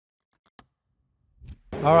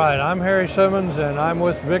All right, I'm Harry Simmons and I'm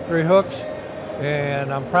with Victory Hooks,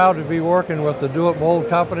 and I'm proud to be working with the Do It Mold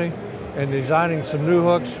Company and designing some new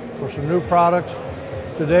hooks for some new products.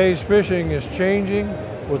 Today's fishing is changing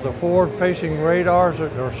with the forward-facing radars or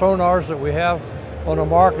sonars that we have on the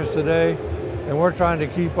markets today, and we're trying to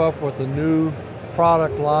keep up with the new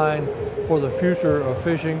product line for the future of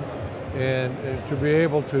fishing and to be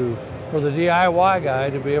able to, for the DIY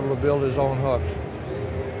guy to be able to build his own hooks.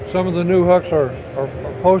 Some of the new hooks are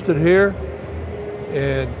posted here,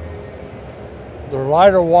 and they're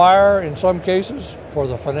lighter wire in some cases for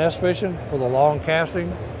the finesse fishing, for the long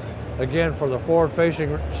casting. Again, for the forward-facing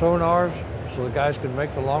sonars, so the guys can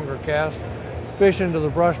make the longer cast, fish into the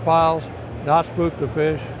brush piles, not spook the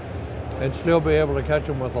fish, and still be able to catch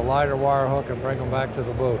them with a lighter wire hook and bring them back to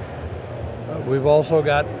the boat. We've also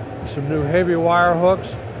got some new heavy wire hooks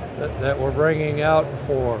that we're bringing out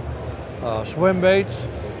for swim baits,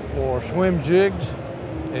 for swim jigs,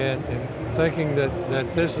 and thinking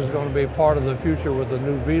that this is going to be part of the future with the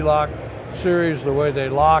new V-Lock series, the way they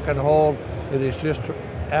lock and hold. It is just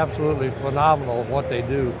absolutely phenomenal what they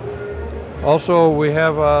do. Also, we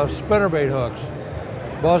have spinnerbait hooks,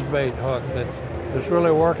 buzzbait hook that's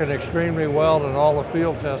really working extremely well in all the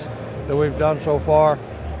field tests that we've done so far.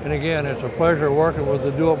 And again, it's a pleasure working with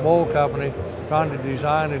the Do It Mold Company, trying to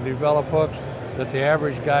design and develop hooks that the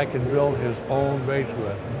average guy can build his own baits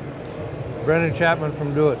with. Brendan Chapman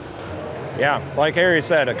from Do It. Yeah, like Harry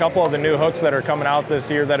said, a couple of the new hooks that are coming out this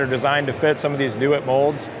year that are designed to fit some of these Do It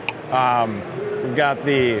molds. We've got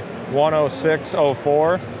the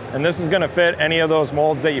 10604, and this is going to fit any of those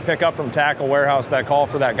molds that you pick up from Tackle Warehouse that call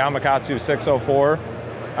for that Gamakatsu 604.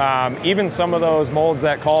 Even some of those molds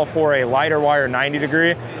that call for a lighter wire 90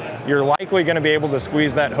 degree, you're likely going to be able to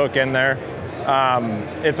squeeze that hook in there.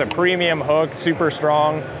 It's a premium hook, super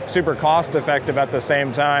strong, super cost effective at the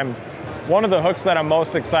same time. One of the hooks that I'm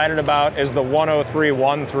most excited about is the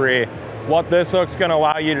 10313. What this hook's going to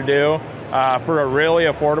allow you to do for a really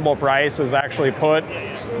affordable price is actually put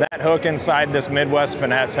that hook inside this Midwest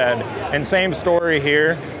finesse head. And same story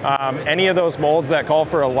here. Any of those molds that call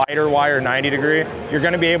for a lighter wire 90 degree, you're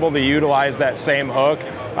going to be able to utilize that same hook.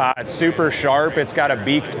 It's super sharp. It's got a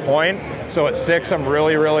beaked point, so it sticks them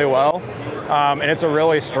really, really well. And it's a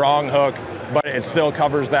really strong hook, but it still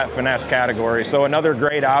covers that finesse category. So another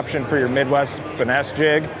great option for your Midwest finesse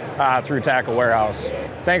jig through Tackle Warehouse.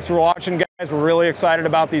 Thanks for watching, guys. We're really excited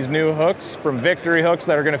about these new hooks from Victory Hooks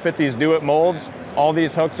that are going to fit these Do It molds. All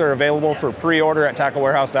these hooks are available for pre-order at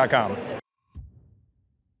tacklewarehouse.com.